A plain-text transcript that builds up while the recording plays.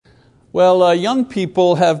Well, young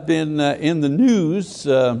people have been in the news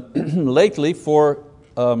lately for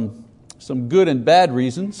some good and bad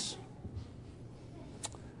reasons.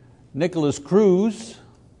 Nicholas Cruz,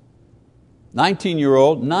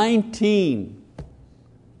 19-year-old,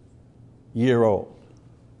 19-year-old,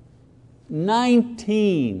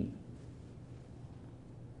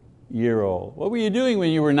 19-year-old. What were you doing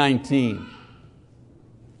when you were 19?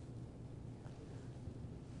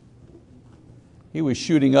 He was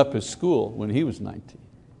shooting up his school when he was 19.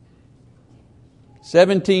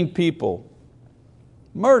 17 people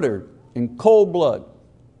murdered in cold blood.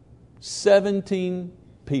 17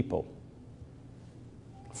 people.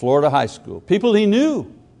 Florida high school. People he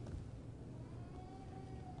knew.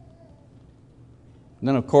 And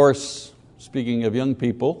then of course, speaking of young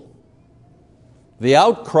people, the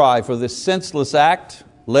outcry for this senseless act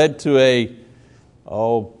led to a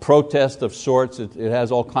protest of sorts. It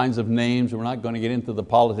has all kinds of names. We're not going to get into the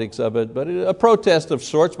politics of it, but a protest of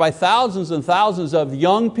sorts by thousands and thousands of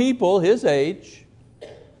young people his age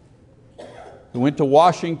who went to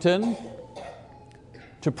Washington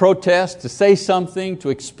to protest, to say something, to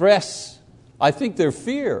express, I think, their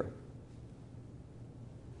fear.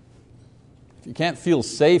 If you can't feel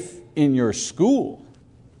safe in your school,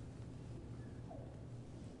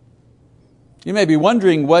 you may be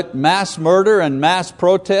wondering what mass murder and mass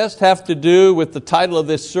protest have to do with the title of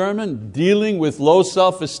this sermon, Dealing with Low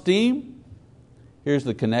Self-Esteem. Here's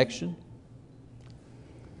the connection.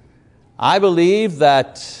 I believe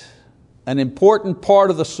that an important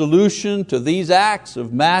part of the solution to these acts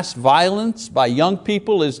of mass violence by young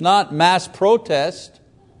people is not mass protest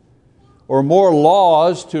or more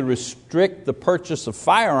laws to restrict the purchase of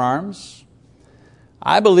firearms.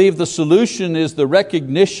 I believe the solution is the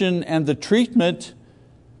recognition and the treatment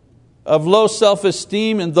of low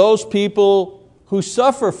self-esteem in those people who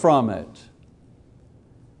suffer from it.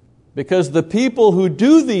 Because the people who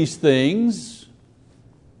do these things,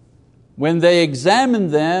 when they examine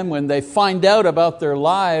them, when they find out about their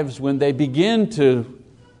lives, when they begin to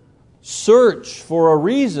search for a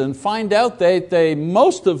reason, find out that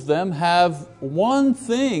most of them have one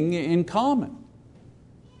thing in common.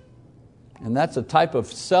 And that's a type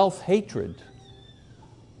of self-hatred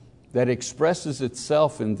that expresses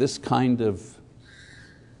itself in this kind of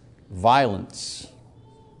violence.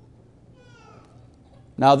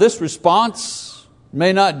 Now, this response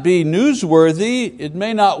may not be newsworthy, it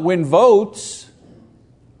may not win votes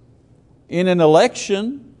in an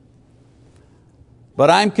election, but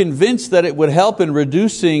I'm convinced that it would help in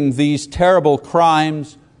reducing these terrible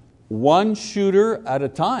crimes one shooter at a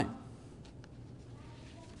time.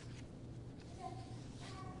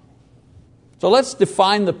 So let's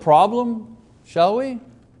define the problem, shall we?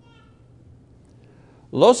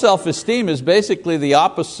 Low self-esteem is basically the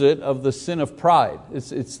opposite of the sin of pride.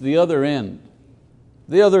 It's the other end,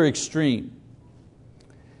 the other extreme.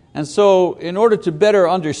 And so in order to better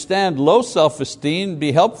understand low self-esteem, it'd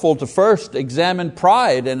be helpful to first examine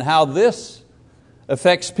pride and how this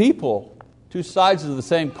affects people. Two sides of the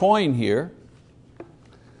same coin here.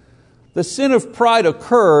 The sin of pride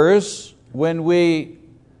occurs when we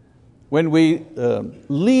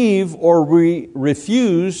leave or we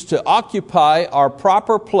refuse to occupy our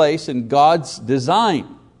proper place in God's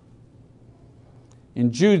design.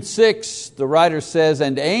 In Jude 6, the writer says,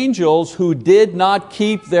 and angels who did not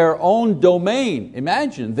keep their own domain.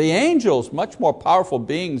 Imagine, the angels, much more powerful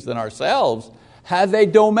beings than ourselves, have a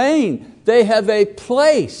domain. They have a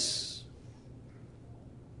place.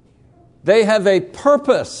 They have a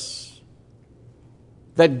purpose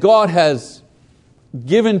that God has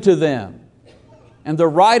given to them. And the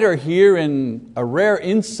writer here, in a rare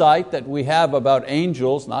insight that we have about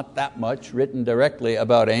angels, not that much written directly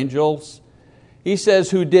about angels, he says,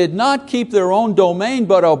 who did not keep their own domain,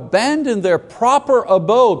 but abandoned their proper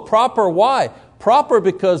abode. Proper why? Proper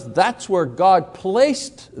because that's where God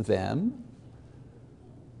placed them.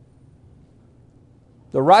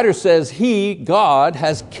 The writer says, He, God,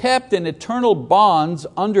 has kept in eternal bonds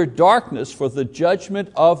under darkness for the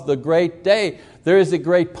judgment of the great day. There is a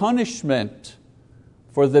great punishment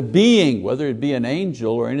for the being, whether it be an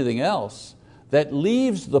angel or anything else, that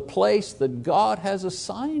leaves the place that God has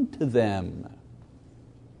assigned to them.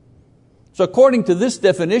 So according to this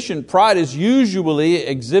definition, pride is usually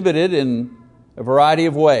exhibited in a variety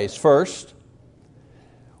of ways. First,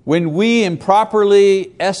 when we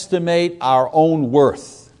improperly estimate our own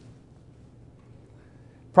worth.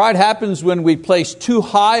 Pride happens when we place too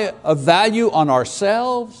high a value on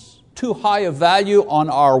ourselves, too high a value on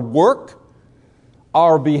our work,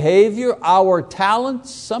 our behavior, our talents,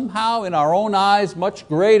 somehow in our own eyes much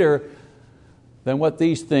greater than what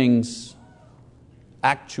these things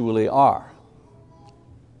actually are.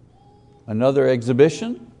 Another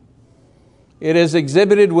exhibition, it is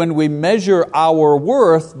exhibited when we measure our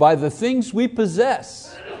worth by the things we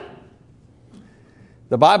possess.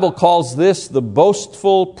 The Bible calls this the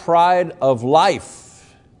boastful pride of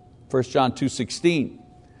life. 1 John 2:16.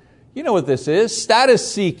 You know what this is? Status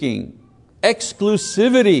seeking,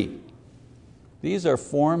 exclusivity. These are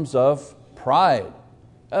forms of pride.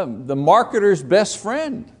 The marketer's best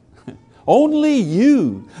friend. Only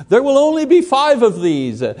you. There will only be 5 of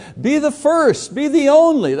these. Be the first, be the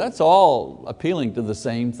only. That's all appealing to the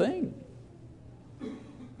same thing.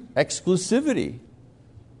 Exclusivity.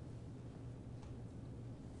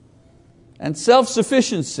 And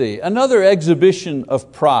self-sufficiency, another exhibition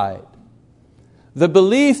of pride. The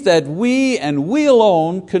belief that we and we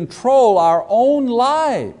alone control our own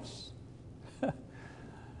lives.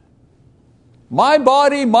 My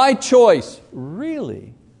body, my choice.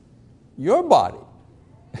 Really? Your body?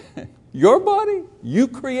 Your body? You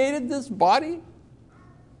created this body?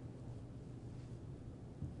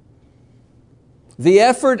 The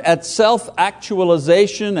effort at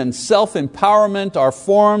self-actualization and self-empowerment are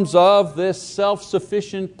forms of this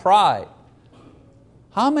self-sufficient pride.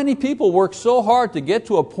 How many people work so hard to get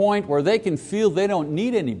to a point where they can feel they don't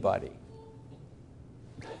need anybody?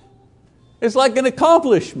 It's like an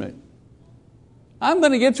accomplishment. I'm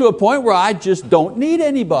going to get to a point where I just don't need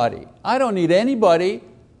anybody. I don't need anybody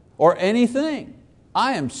or anything.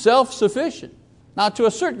 I am self-sufficient. Now, to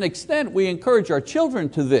a certain extent, we encourage our children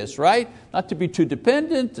to this, right? Not to be too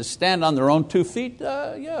dependent, to stand on their own 2 feet.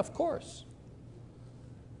 Yeah, of course.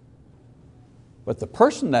 But the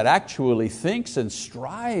person that actually thinks and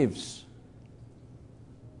strives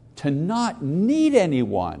to not need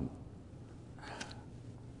anyone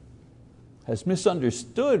has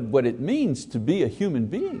misunderstood what it means to be a human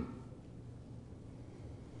being.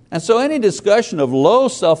 And so any discussion of low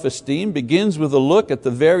self-esteem begins with a look at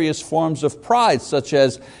the various forms of pride, such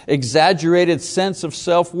as exaggerated sense of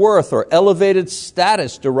self-worth or elevated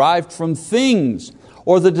status derived from things,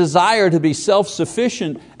 or the desire to be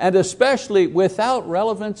self-sufficient and especially without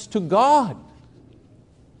relevance to God.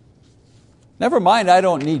 Never mind, I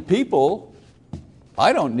don't need people.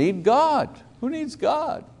 I don't need God. Who needs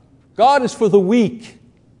God? God is for the weak.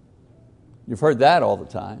 You've heard that all the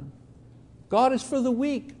time. God is for the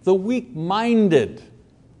weak-minded.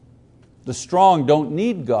 The strong don't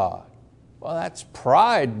need God. Well, that's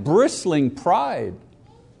pride, bristling pride.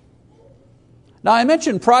 Now, I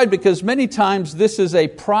mention pride because many times this is a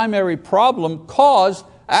primary problem caused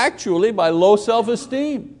actually by low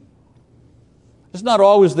self-esteem. It's not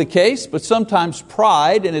always the case, but sometimes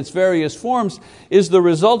pride in its various forms is the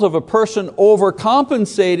result of a person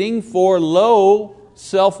overcompensating for low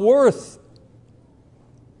self-worth.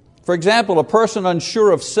 For example, a person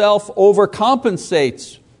unsure of self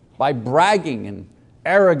overcompensates by bragging and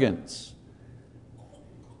arrogance,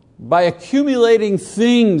 by accumulating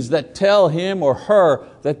things that tell him or her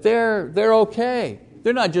that they're okay.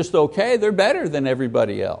 They're not just okay, they're better than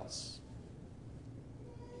everybody else.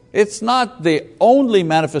 It's not the only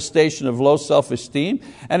manifestation of low self-esteem,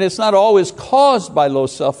 and it's not always caused by low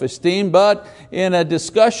self-esteem, but in a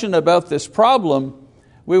discussion about this problem,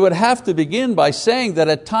 we would have to begin by saying that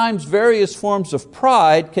at times various forms of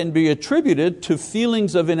pride can be attributed to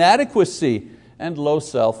feelings of inadequacy and low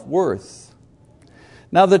self-worth.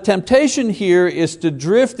 Now, the temptation here is to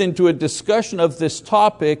drift into a discussion of this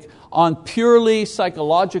topic on purely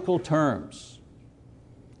psychological terms.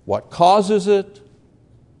 What causes it?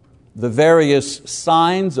 The various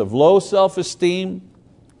signs of low self-esteem,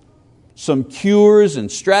 some cures and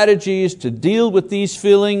strategies to deal with these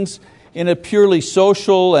feelings in a purely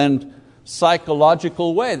social and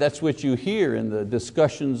psychological way. That's what you hear in the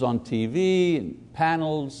discussions on TV and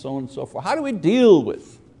panels, so on and so forth. How do we deal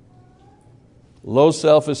with low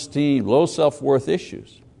self-esteem, low self-worth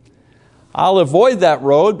issues? I'll avoid that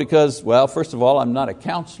road because, well, first of all, I'm not a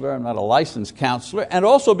counselor, I'm not a licensed counselor, and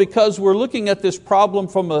also because we're looking at this problem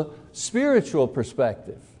from a spiritual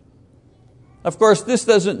perspective. Of course, this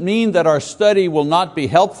doesn't mean that our study will not be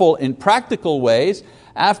helpful in practical ways.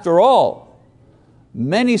 After all,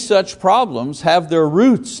 many such problems have their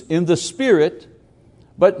roots in the spirit,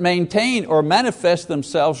 but maintain or manifest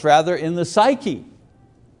themselves rather in the psyche.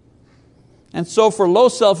 And so for low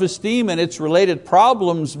self-esteem and its related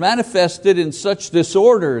problems manifested in such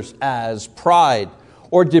disorders as pride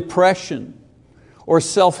or depression or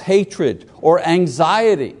self-hatred or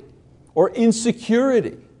anxiety or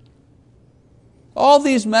insecurity, all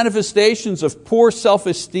these manifestations of poor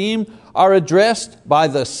self-esteem are addressed by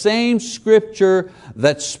the same scripture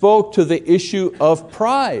that spoke to the issue of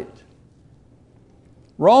pride.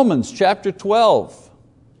 Romans chapter 12,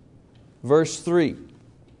 verse 3.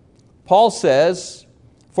 Paul says,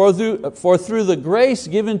 For through the grace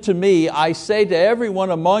given to me, I say to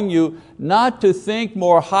everyone among you not to think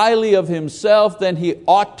more highly of himself than he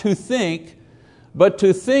ought to think, but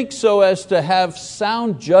to think so as to have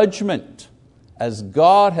sound judgment, as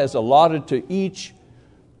God has allotted to each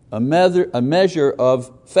a measure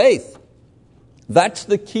of faith. That's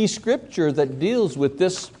the key scripture that deals with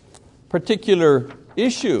this particular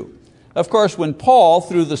issue. Of course, when Paul,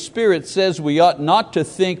 through the Spirit, says we ought not to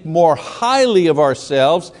think more highly of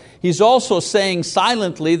ourselves, he's also saying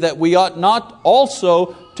silently that we ought not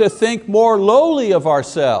also to think more lowly of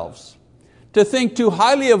ourselves. To think too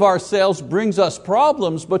highly of ourselves brings us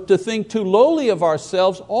problems, but to think too lowly of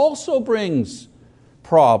ourselves also brings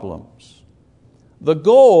problems. The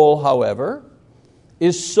goal, however,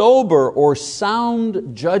 is sober or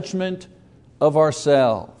sound judgment of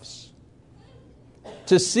ourselves.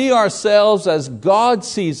 To see ourselves as God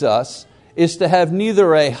sees us is to have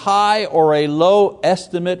neither a high or a low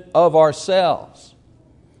estimate of ourselves.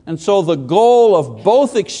 And so the goal of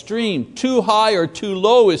both extreme, too high or too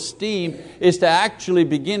low esteem, is to actually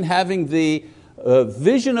begin having the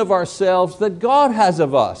vision of ourselves that God has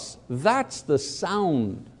of us. That's the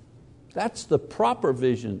sound, that's the proper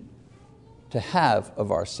vision to have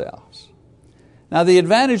of ourselves. Now the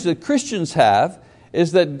advantage that Christians have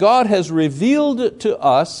is that God has revealed to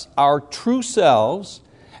us our true selves,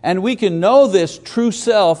 and we can know this true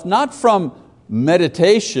self not from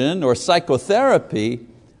meditation or psychotherapy,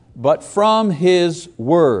 but from His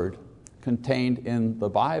Word contained in the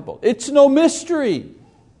Bible. It's no mystery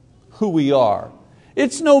who we are.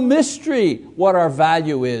 It's no mystery what our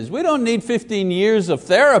value is. We don't need 15 years of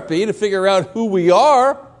therapy to figure out who we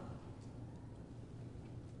are.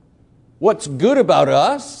 What's good about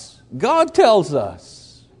us, God tells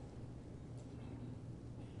us.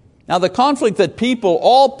 Now the conflict that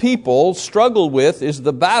all people struggle with is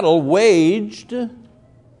the battle waged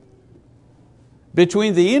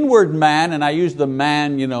between the inward man, and I use the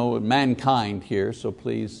man, mankind here, so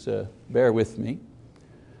please bear with me.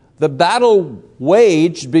 The battle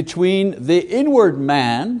waged between the inward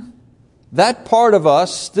man, that part of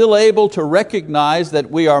us still able to recognize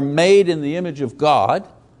that we are made in the image of God.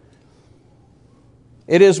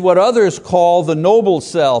 It is what others call the noble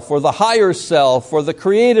self, or the higher self, or the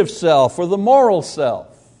creative self, or the moral self.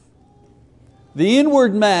 The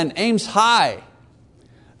inward man aims high.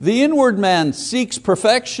 The inward man seeks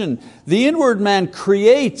perfection. The inward man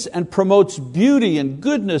creates and promotes beauty and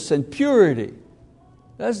goodness and purity.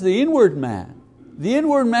 That's the inward man. The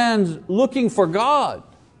inward man's looking for God.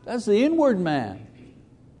 That's the inward man.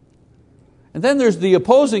 And then there's the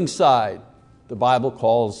opposing side. The Bible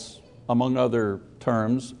calls, among other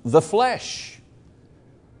terms, the flesh.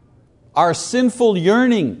 Our sinful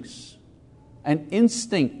yearnings and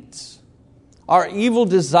instincts, our evil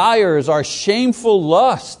desires, our shameful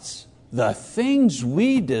lusts, the things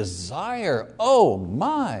we desire, oh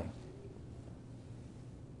my.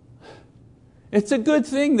 It's a good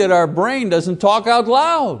thing that our brain doesn't talk out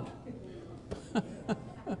loud.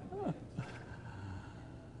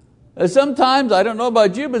 Sometimes, I don't know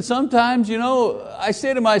about you, but sometimes, I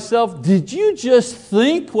say to myself, did you just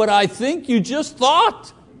think what I think you just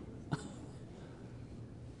thought?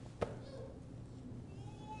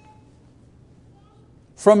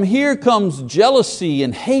 From here comes jealousy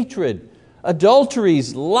and hatred,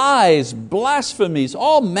 adulteries, lies, blasphemies,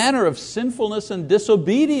 all manner of sinfulness and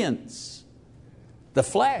disobedience. The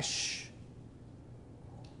flesh.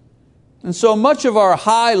 And so much of our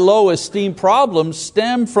high-low esteem problems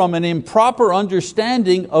stem from an improper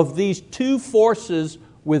understanding of these two forces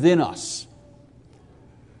within us.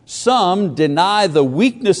 Some deny the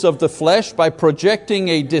weakness of the flesh by projecting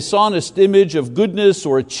a dishonest image of goodness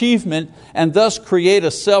or achievement and thus create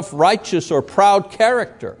a self-righteous or proud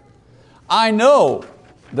character. I know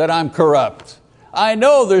that I'm corrupt. I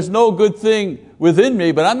know there's no good thing within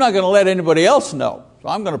me, but I'm not going to let anybody else know. So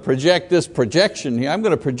I'm going to project this projection here. I'm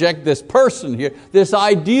going to project this person here, this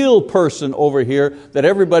ideal person over here that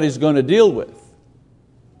everybody's going to deal with.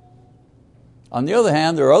 On the other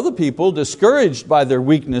hand, there are other people discouraged by their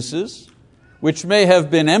weaknesses, which may have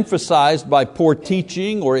been emphasized by poor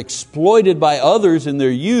teaching or exploited by others in their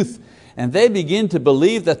youth, and they begin to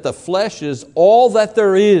believe that the flesh is all that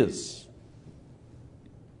there is.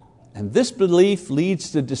 And this belief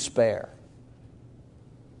leads to despair.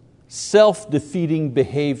 Self-defeating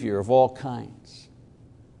behavior of all kinds.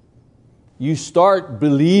 You start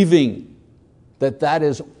believing that that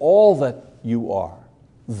is all that you are,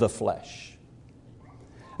 the flesh.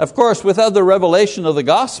 Of course, without the revelation of the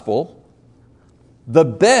gospel, The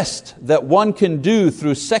best that one can do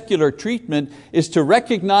through secular treatment is to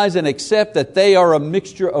recognize and accept that they are a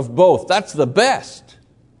mixture of both. That's the best.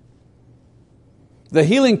 The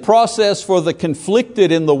healing process for the conflicted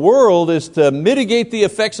in the world is to mitigate the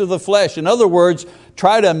effects of the flesh. In other words,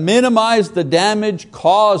 try to minimize the damage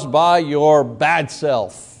caused by your bad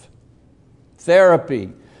self.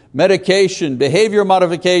 Therapy, medication, behavior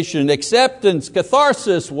modification, acceptance,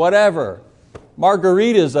 catharsis, whatever.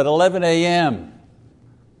 Margaritas at 11 a.m.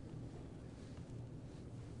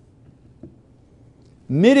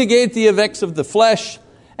 Mitigate the effects of the flesh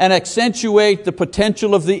and accentuate the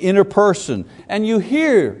potential of the inner person. And you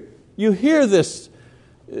hear this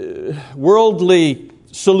worldly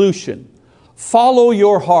solution. Follow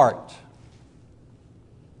your heart.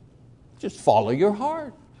 Just follow your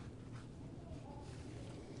heart.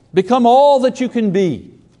 Become all that you can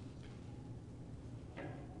be.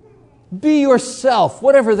 Be yourself,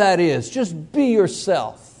 whatever that is. Just be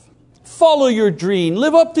yourself. Follow your dream.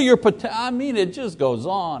 Live up to your potential. I mean, it just goes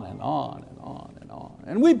on and on and on and on.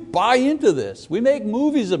 And we buy into this. We make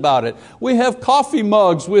movies about it. We have coffee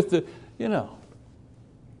mugs with the,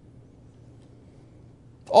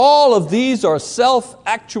 All of these are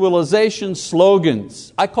self-actualization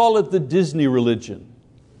slogans. I call it the Disney religion.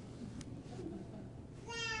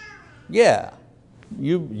 Yeah,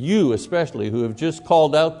 you especially who have just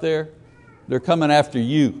called out there, they're coming after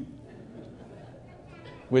you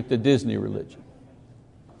with the Disney religion.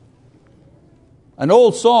 An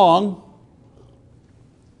old song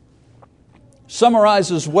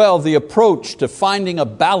summarizes well the approach to finding a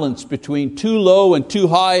balance between too low and too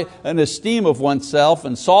high an esteem of oneself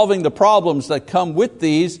and solving the problems that come with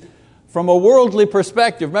these from a worldly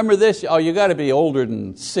perspective. Remember this? Oh, you got to be older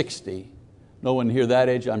than 60. No one here that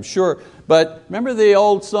age, I'm sure. But remember the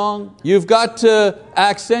old song? You've got to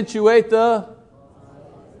accentuate the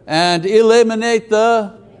and eliminate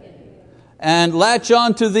the and latch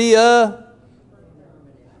on to the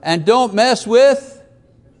and don't mess with.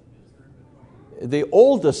 The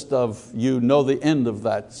oldest of you know the end of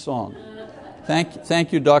that song.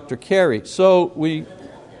 Thank you, Dr. Carey. So we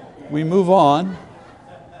move on.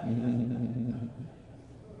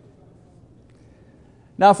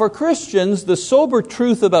 Now for Christians, the sober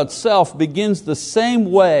truth about self begins the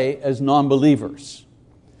same way as non-believers.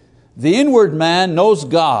 The inward man knows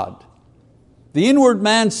God. The inward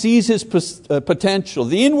man sees his potential.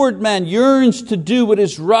 The inward man yearns to do what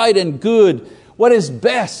is right and good, what is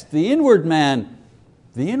best. The inward man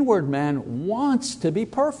wants to be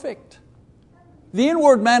perfect. The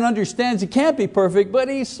inward man understands he can't be perfect, but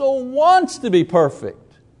he so wants to be perfect.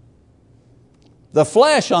 The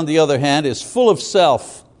flesh, on the other hand, is full of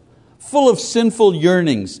self, full of sinful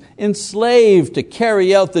yearnings, enslaved to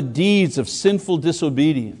carry out the deeds of sinful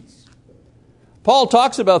disobedience. Paul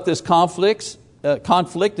talks about this conflict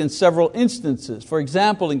in several instances. For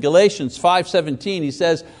example, in Galatians 5:17, he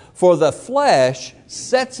says, "For the flesh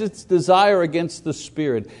sets its desire against the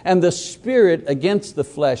Spirit, and the Spirit against the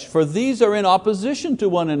flesh. For these are in opposition to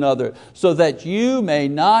one another, so that you may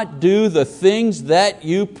not do the things that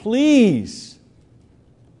you please."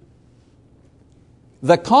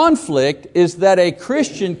 The conflict is that a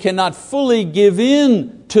Christian cannot fully give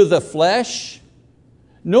in to the flesh,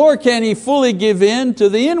 nor can he fully give in to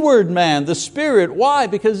the inward man, the Spirit. Why?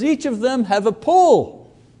 Because each of them have a pull.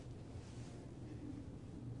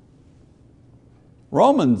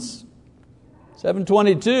 Romans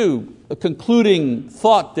 7:22, a concluding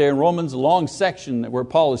thought there in Romans, a long section where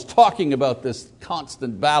Paul is talking about this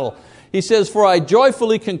constant battle. He says, "For I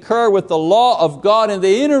joyfully concur with the law of God in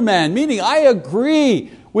the inner man," meaning I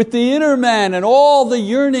agree with the inner man and all the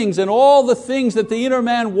yearnings and all the things that the inner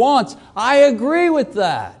man wants. I agree with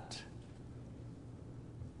that.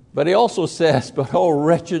 But he also says, "But oh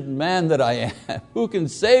wretched man that I am, who can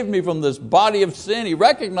save me from this body of sin?" He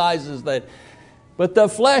recognizes that, but the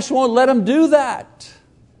flesh won't let him do that.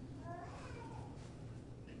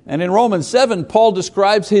 And in Romans 7, Paul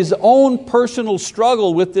describes his own personal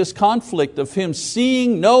struggle with this conflict of him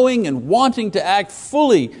seeing, knowing, and wanting to act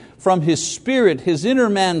fully from his spirit, his inner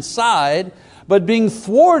man's side, but being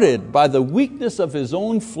thwarted by the weakness of his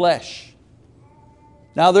own flesh.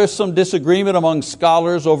 Now there's some disagreement among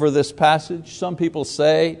scholars over this passage. Some people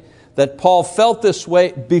say that Paul felt this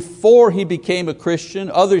way before he became a Christian.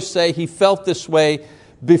 Others say he felt this way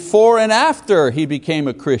before and after he became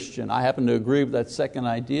a Christian. I happen to agree with that second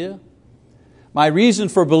idea. My reason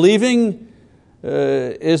for believing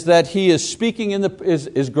is that he is speaking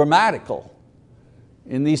is grammatical.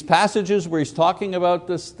 In these passages where he's talking about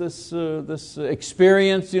this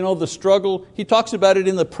experience, the struggle, he talks about it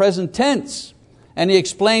in the present tense. And he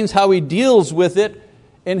explains how he deals with it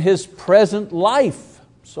in his present life.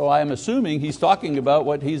 So I am assuming he's talking about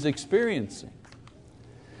what he's experiencing.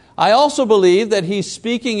 I also believe that he's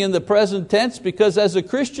speaking in the present tense because as a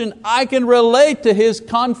Christian, I can relate to his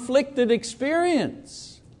conflicted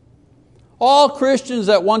experience. All Christians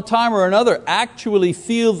at one time or another actually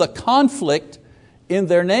feel the conflict in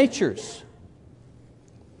their natures.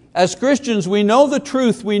 As Christians, we know the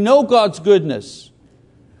truth, we know God's goodness.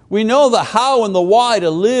 We know the how and the why to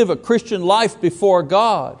live a Christian life before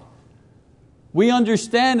God. We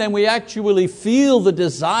understand and we actually feel the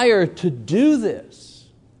desire to do this.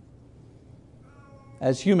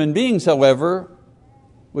 As human beings, however,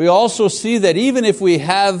 we also see that even if we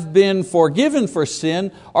have been forgiven for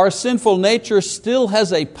sin, our sinful nature still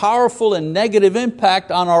has a powerful and negative impact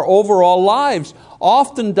on our overall lives,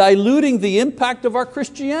 often diluting the impact of our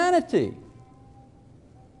Christianity.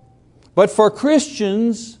 But for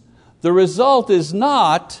Christians, the result is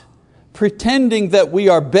not pretending that we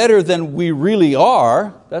are better than we really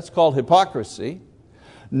are. That's called hypocrisy.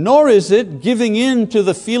 Nor is it giving in to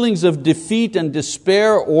the feelings of defeat and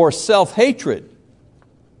despair or self-hatred,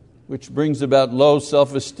 which brings about low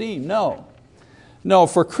self-esteem. No,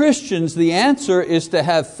 for Christians, the answer is to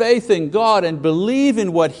have faith in God and believe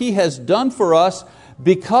in what He has done for us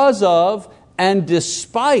because of and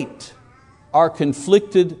despite our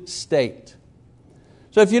conflicted state.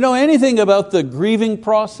 So if you know anything about the grieving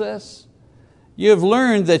process, you have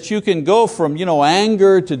learned that you can go from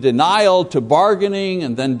anger to denial to bargaining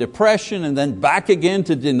and then depression and then back again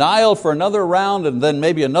to denial for another round and then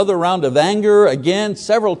maybe another round of anger again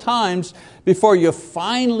several times before you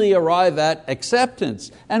finally arrive at acceptance.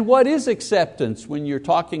 And what is acceptance when you're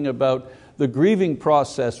talking about the grieving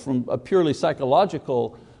process from a purely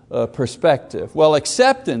psychological perspective? Well,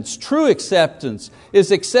 acceptance, true acceptance,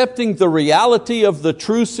 is accepting the reality of the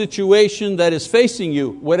true situation that is facing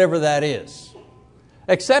you, whatever that is.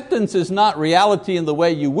 Acceptance is not reality in the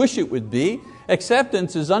way you wish it would be.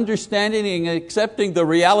 Acceptance is understanding and accepting the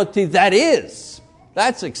reality that is.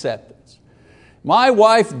 That's acceptance. My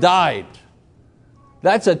wife died.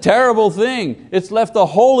 That's a terrible thing. It's left a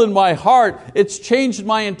hole in my heart. It's changed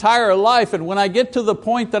my entire life. And when I get to the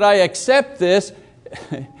point that I accept this,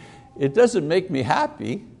 it doesn't make me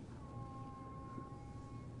happy.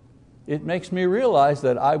 It makes me realize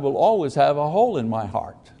that I will always have a hole in my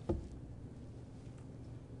heart.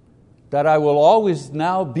 That I will always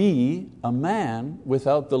now be a man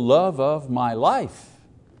without the love of my life.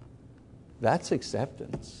 That's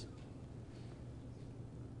acceptance.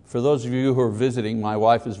 For those of you who are visiting, my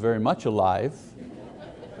wife is very much alive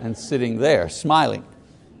and sitting there, smiling.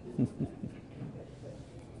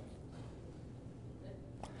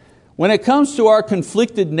 When it comes to our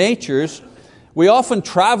conflicted natures, we often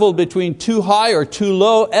travel between too high or too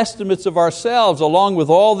low estimates of ourselves, along with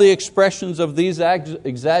all the expressions of these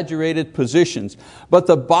exaggerated positions. But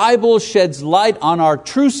the Bible sheds light on our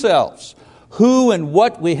true selves, who and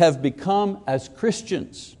what we have become as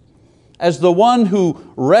Christians. As the one who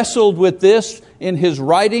wrestled with this in his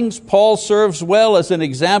writings, Paul serves well as an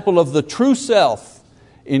example of the true self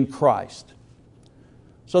in Christ.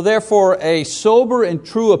 So therefore, a sober and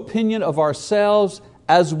true opinion of ourselves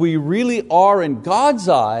as we really are in God's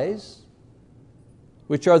eyes,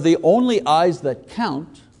 which are the only eyes that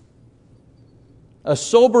count, a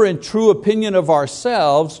sober and true opinion of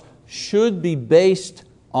ourselves should be based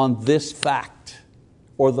on this fact,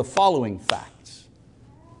 or the following facts.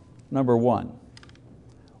 Number one,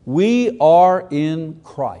 we are in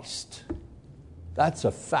Christ. That's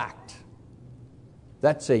a fact.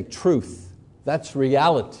 That's a truth. That's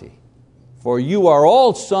reality. For you are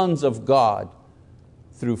all sons of God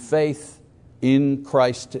through faith in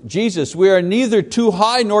Christ Jesus. We are neither too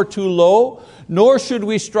high nor too low, nor should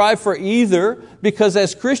we strive for either, because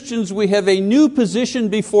as Christians we have a new position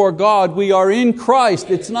before God. We are in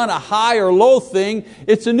Christ. It's not a high or low thing,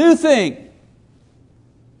 it's a new thing.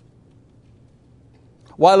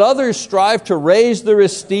 While others strive to raise their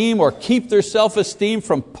esteem or keep their self-esteem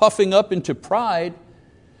from puffing up into pride,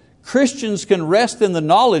 Christians can rest in the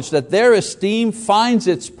knowledge that their esteem finds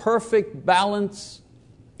its perfect balance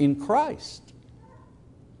in Christ.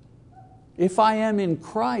 If I am in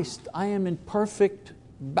Christ, I am in perfect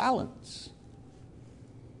balance.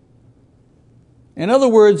 In other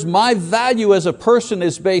words, my value as a person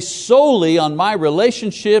is based solely on my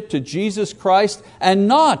relationship to Jesus Christ and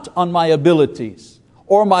not on my abilities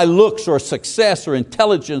or my looks or success or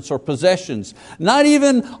intelligence or possessions, not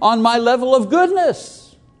even on my level of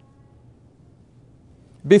goodness.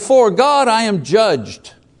 Before God, I am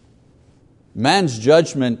judged. Man's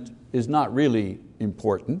judgment is not really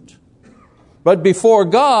important. But before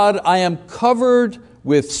God, I am covered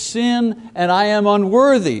with sin and I am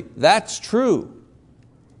unworthy. That's true.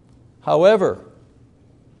 However,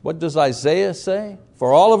 what does Isaiah say?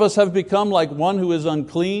 For all of us have become like one who is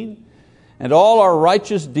unclean, and all our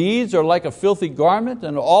righteous deeds are like a filthy garment,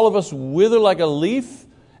 and all of us wither like a leaf,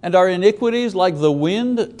 and our iniquities like the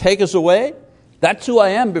wind take us away. That's who I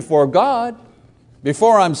am before God,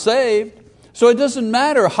 before I'm saved. So it doesn't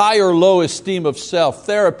matter high or low esteem of self,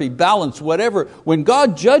 therapy, balance, whatever. When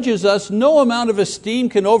God judges us, no amount of esteem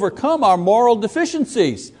can overcome our moral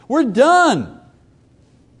deficiencies. We're done.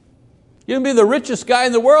 You can be the richest guy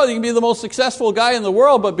in the world, you can be the most successful guy in the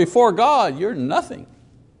world, but before God, you're nothing.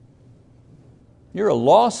 You're a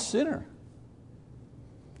lost sinner.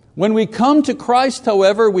 When we come to Christ,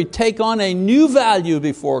 however, we take on a new value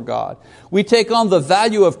before God. We take on the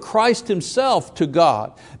value of Christ Himself to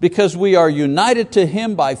God because we are united to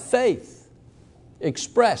Him by faith,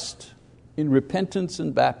 expressed in repentance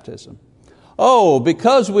and baptism. Oh,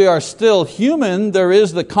 because we are still human, there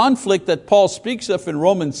is the conflict that Paul speaks of in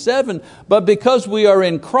Romans 7, but because we are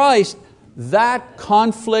in Christ, that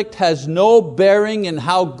conflict has no bearing in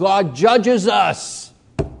how God judges us.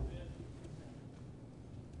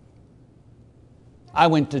 I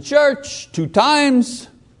went to church 2 times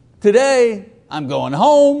today. I'm going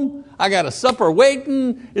home. I got a supper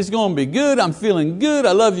waiting. It's going to be good. I'm feeling good.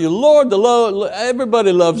 I love you, Lord.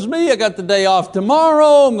 Everybody loves me. I got the day off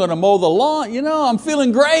tomorrow. I'm going to mow the lawn. I'm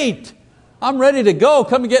feeling great. I'm ready to go.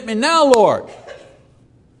 Come and get me now, Lord.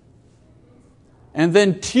 And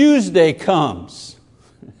then Tuesday comes.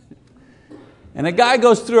 And a guy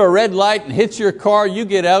goes through a red light and hits your car. You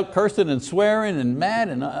get out cursing and swearing and mad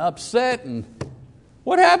and upset. And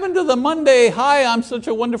what happened to the Monday, hi, I'm such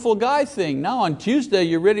a wonderful guy thing? Now on Tuesday,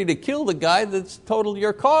 you're ready to kill the guy that's totaled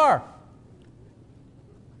your car.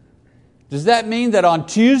 Does that mean that on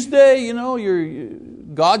Tuesday,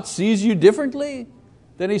 God sees you differently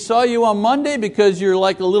than He saw you on Monday because you're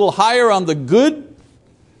like a little higher on the good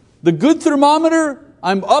thermometer?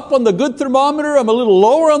 I'm up on the good thermometer. I'm a little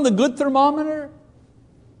lower on the good thermometer.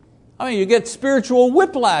 I mean, you get spiritual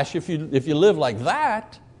whiplash if you live like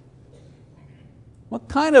that. What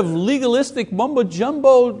kind of legalistic mumbo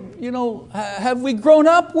jumbo, have we grown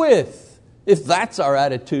up with, if that's our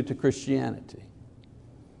attitude to Christianity?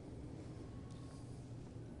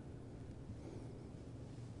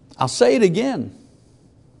 I'll say it again.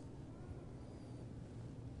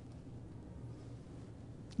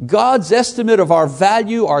 God's estimate of our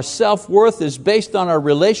value, our self-worth, is based on our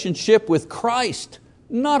relationship with Christ,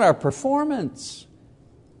 not our performance.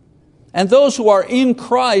 And those who are in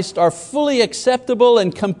Christ are fully acceptable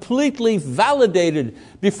and completely validated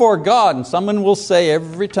before God. And someone will say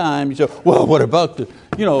every time, well, what about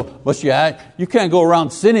you can't go around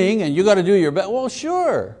sinning and you got to do your best. Well,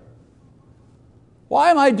 sure.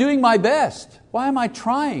 Why am I doing my best? Why am I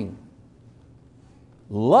trying?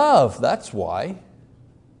 Love, that's why.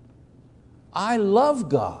 I love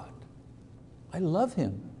God. I love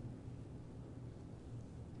Him.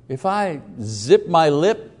 If I zip my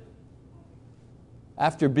lip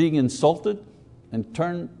after being insulted and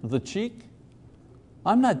turn the cheek,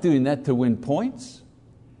 I'm not doing that to win points.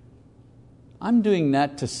 I'm doing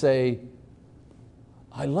that to say,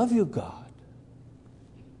 I love you, God.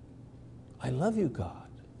 I love you, God.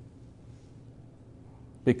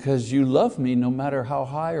 Because you love me no matter how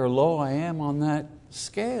high or low I am on that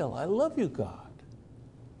scale. I love you, God.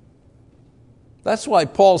 That's why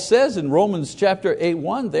Paul says in Romans chapter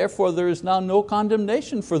 8:1, therefore there is now no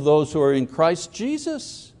condemnation for those who are in Christ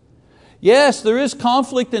Jesus. Yes, there is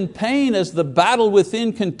conflict and pain as the battle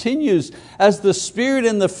within continues, as the spirit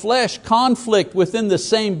and the flesh conflict within the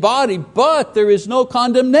same body, but there is no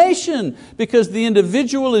condemnation because the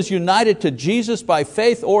individual is united to Jesus by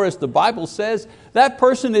faith, or as the Bible says, that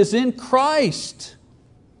person is in Christ.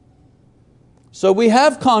 So we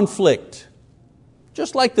have conflict,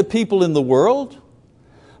 just like the people in the world,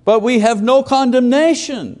 but we have no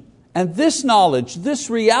condemnation. And this knowledge, this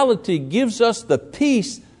reality gives us the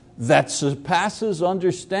peace that surpasses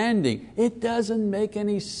understanding. It doesn't make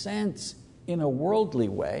any sense in a worldly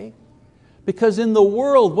way, because in the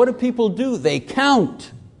world, what do people do? They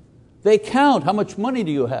count. They count. How much money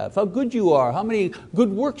do you have? How good you are? How many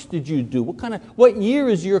good works did you do? What year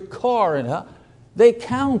is your car? And they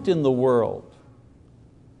count in the world.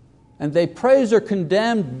 And they praise or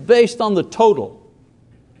condemn based on the total.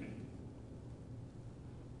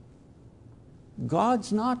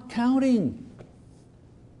 God's not counting.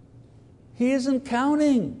 He isn't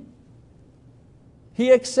counting.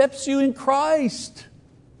 He accepts you in Christ.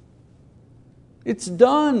 It's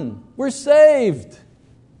done. We're saved.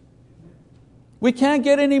 We can't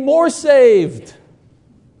get any more saved.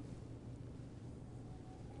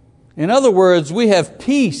 In other words, we have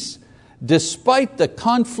peace despite the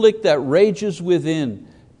conflict that rages within.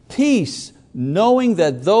 Peace knowing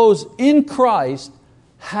that those in Christ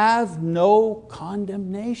have no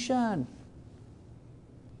condemnation.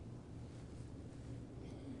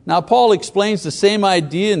 Now Paul explains the same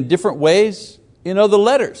idea in different ways in other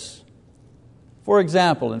letters. For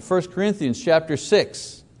example, in 1 Corinthians chapter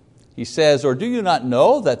 6, he says, "Or do you not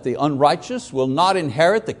know that the unrighteous will not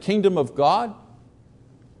inherit the kingdom of God?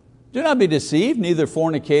 Do not be deceived, neither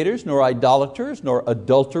fornicators, nor idolaters, nor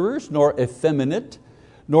adulterers, nor effeminate,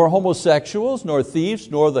 nor homosexuals, nor thieves,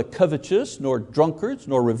 nor the covetous, nor drunkards,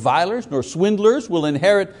 nor revilers, nor swindlers will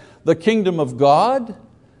inherit the kingdom of God.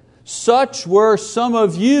 Such were some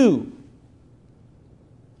of you."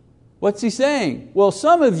 What's he saying? Well,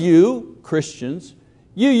 some of you, Christians,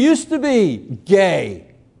 you used to be gay,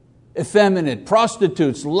 effeminate,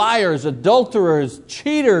 prostitutes, liars, adulterers,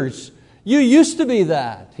 cheaters. You used to be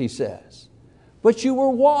that, he says. But you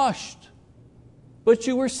were washed. But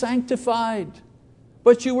you were sanctified.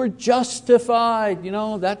 But you were justified.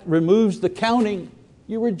 That removes the counting.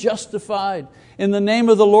 You were justified in the name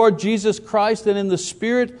of the Lord Jesus Christ and in the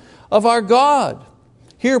Spirit of our God.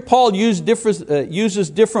 Here Paul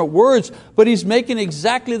uses different words, but he's making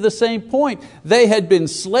exactly the same point. They had been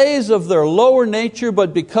slaves of their lower nature,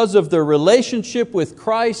 but because of their relationship with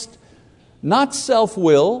Christ, not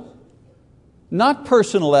self-will, not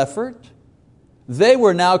personal effort, they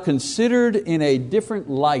were now considered in a different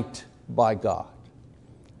light by God.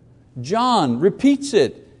 John repeats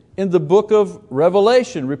it in the book of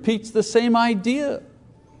Revelation, repeats the same idea.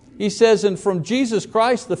 He says, "And from Jesus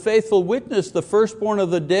Christ, the faithful witness, the firstborn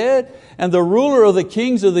of the dead, and the ruler of the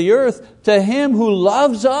kings of the earth, to Him who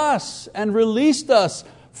loves us and released us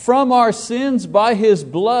from our sins by His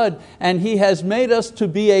blood, and He has made us to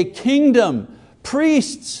be a kingdom,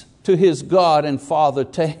 priests to His God and Father.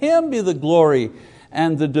 To Him be the glory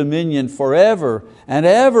and the dominion forever and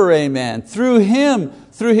ever. Amen." Through Him,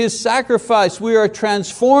 through His sacrifice, we are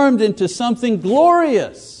transformed into something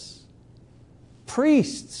glorious.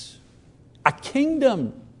 Priests, a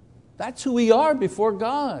kingdom. That's who we are before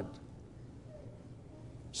God.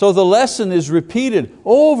 So the lesson is repeated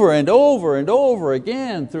over and over and over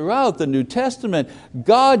again throughout the New Testament.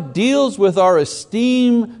 God deals with our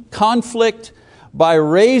esteem conflict by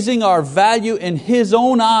raising our value in His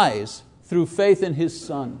own eyes through faith in His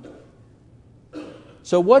Son.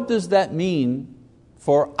 So what does that mean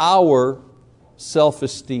for our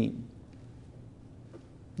self-esteem?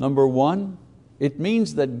 Number one, it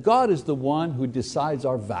means that God is the one who decides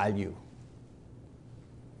our value.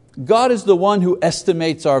 God is the one who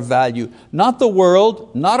estimates our value, not the world,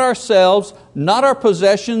 not ourselves, not our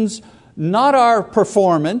possessions, not our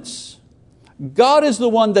performance. God is the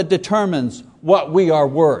one that determines what we are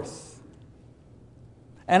worth.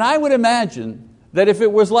 And I would imagine that if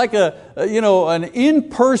it was like an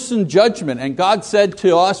in-person judgment, and God said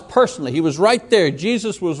to us personally, He was right there,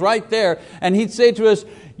 Jesus was right there, and He'd say to us,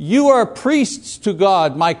 "You are priests to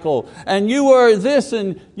God, Michael, and you are this,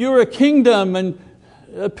 and you're a kingdom, and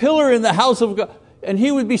a pillar in the house of God." And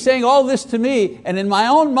He would be saying all this to me, and in my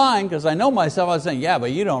own mind, because I know myself, I was saying, "Yeah,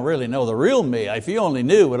 but you don't really know the real me. If you only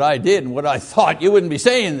knew what I did and what I thought, you wouldn't be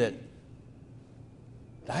saying that."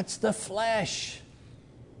 That's the flesh.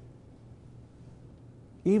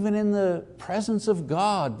 Even in the presence of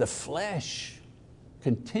God, the flesh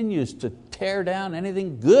continues to tear down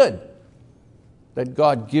anything good that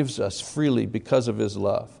God gives us freely because of His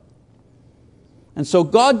love. And so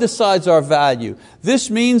God decides our value.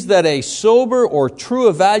 This means that a sober or true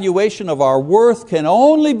evaluation of our worth can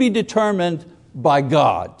only be determined by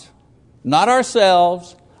God. Not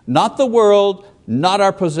ourselves, not the world, not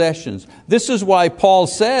our possessions. This is why Paul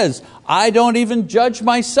says, "I don't even judge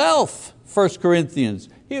myself." 1 Corinthians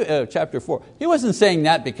chapter 4. He wasn't saying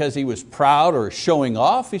that because he was proud or showing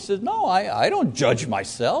off. He says, "No, I don't judge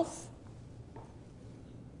myself."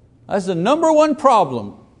 That's the number one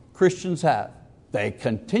problem Christians have. They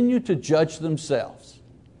continue to judge themselves.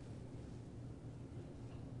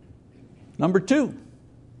 Number two,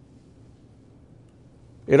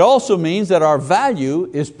 it also means that our value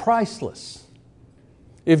is priceless.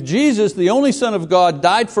 If Jesus, the only Son of God,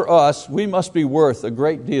 died for us, we must be worth a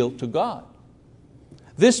great deal to God.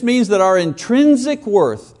 This means that our intrinsic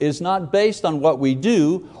worth is not based on what we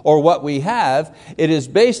do or what we have. It is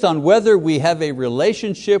based on whether we have a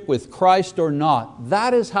relationship with Christ or not.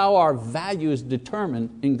 That is how our value is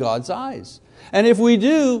determined in God's eyes. And if we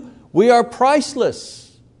do, we are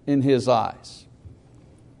priceless in His eyes.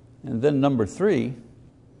 And then number three,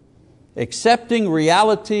 accepting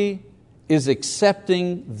reality is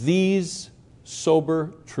accepting these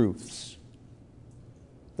sober truths.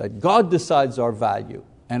 that God decides our value,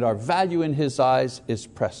 and our value in His eyes is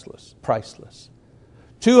priceless.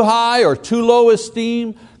 Too high or too low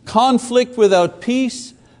esteem, conflict without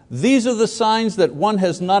peace, these are the signs that one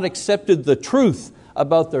has not accepted the truth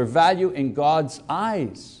about their value in God's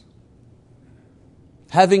eyes.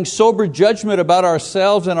 Having sober judgment about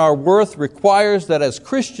ourselves and our worth requires that as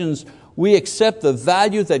Christians we accept the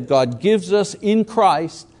value that God gives us in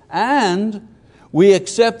Christ, and we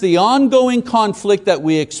accept the ongoing conflict that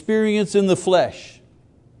we experience in the flesh,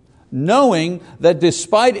 knowing that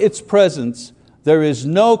despite its presence, there is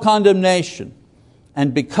no condemnation.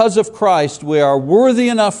 And because of Christ, we are worthy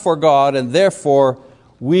enough for God, and therefore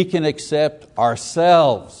we can accept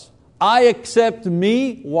ourselves. I accept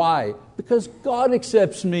me. Why? Because God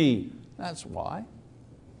accepts me. That's why.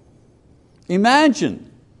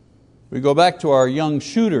 Imagine, we go back to our young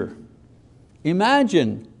shooter.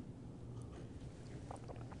 Imagine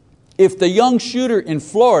if the young shooter in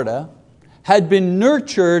Florida had been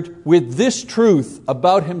nurtured with this truth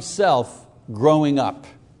about himself growing up.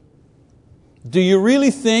 Do you really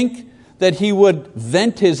think that he would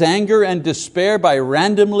vent his anger and despair by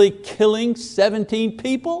randomly killing 17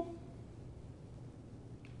 people?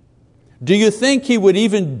 Do you think he would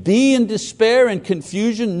even be in despair and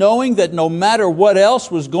confusion, knowing that no matter what else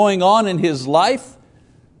was going on in his life,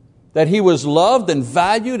 that he was loved and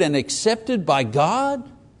valued and accepted by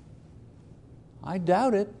God? I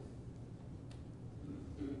doubt it.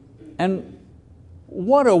 And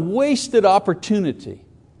what a wasted opportunity.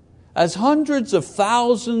 As hundreds of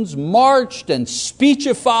thousands marched and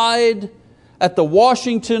speechified at the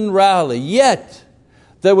Washington rally, yet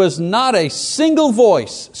there was not a single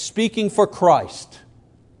voice speaking for Christ.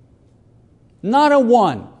 Not a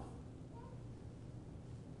one.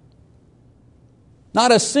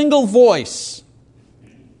 Not a single voice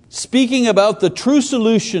speaking about the true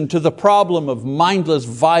solution to the problem of mindless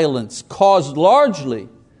violence caused largely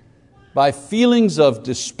by feelings of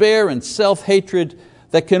despair and self-hatred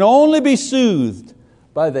that can only be soothed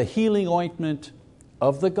by the healing ointment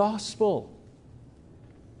of the gospel.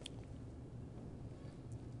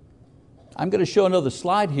 I'm going to show another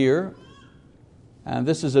slide here, and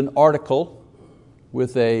this is an article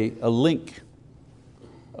with a link.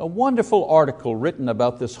 A wonderful article written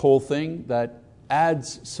about this whole thing that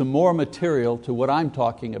adds some more material to what I'm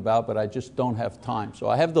talking about, but I just don't have time. So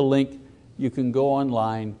I have the link. You can go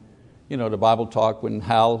online, to Bible Talk when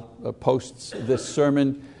Hal posts this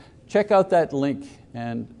sermon. Check out that link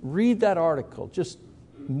and read that article. Just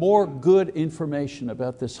more good information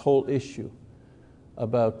about this whole issue,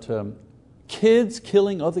 about kids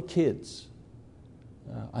killing other kids.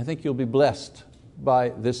 I think you'll be blessed by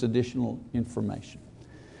this additional information.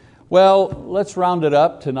 Well, let's round it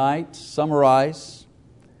up tonight, summarize.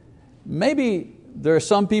 Maybe there are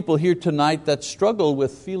some people here tonight that struggle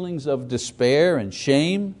with feelings of despair and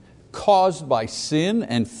shame caused by sin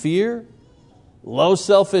and fear, low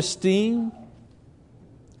self-esteem.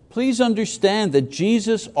 Please understand that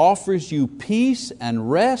Jesus offers you peace and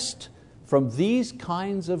rest from these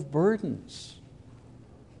kinds of burdens.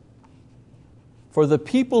 For the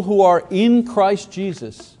people who are in Christ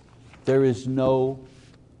Jesus, there is no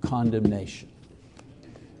condemnation.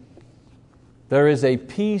 There is a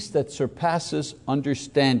peace that surpasses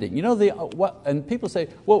understanding. And people say,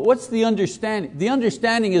 well, what's the understanding? The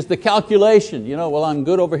understanding is the calculation. Well, I'm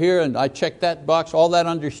good over here and I check that box, all that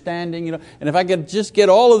understanding. And if I could just get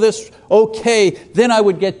all of this okay, then I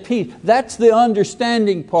would get peace. That's the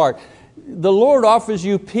understanding part. The Lord offers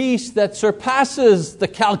you peace that surpasses the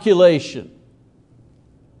calculation.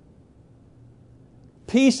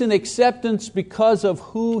 Peace and acceptance because of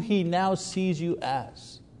who He now sees you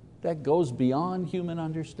as. That goes beyond human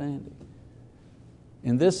understanding.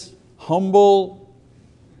 In this humble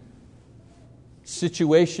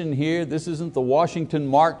situation here, this isn't the Washington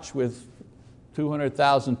March with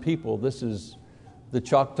 200,000 people. This is the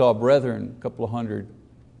Choctaw Brethren, a couple of hundred.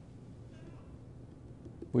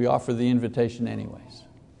 We offer the invitation anyways.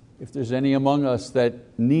 If there's any among us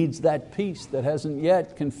that needs that peace, that hasn't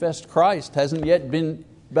yet confessed Christ, hasn't yet been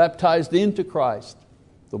baptized into Christ,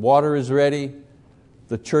 the water is ready,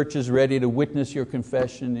 the church is ready to witness your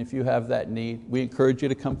confession. If you have that need, we encourage you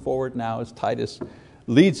to come forward now as Titus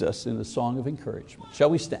leads us in the song of encouragement. Shall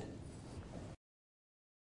we stand?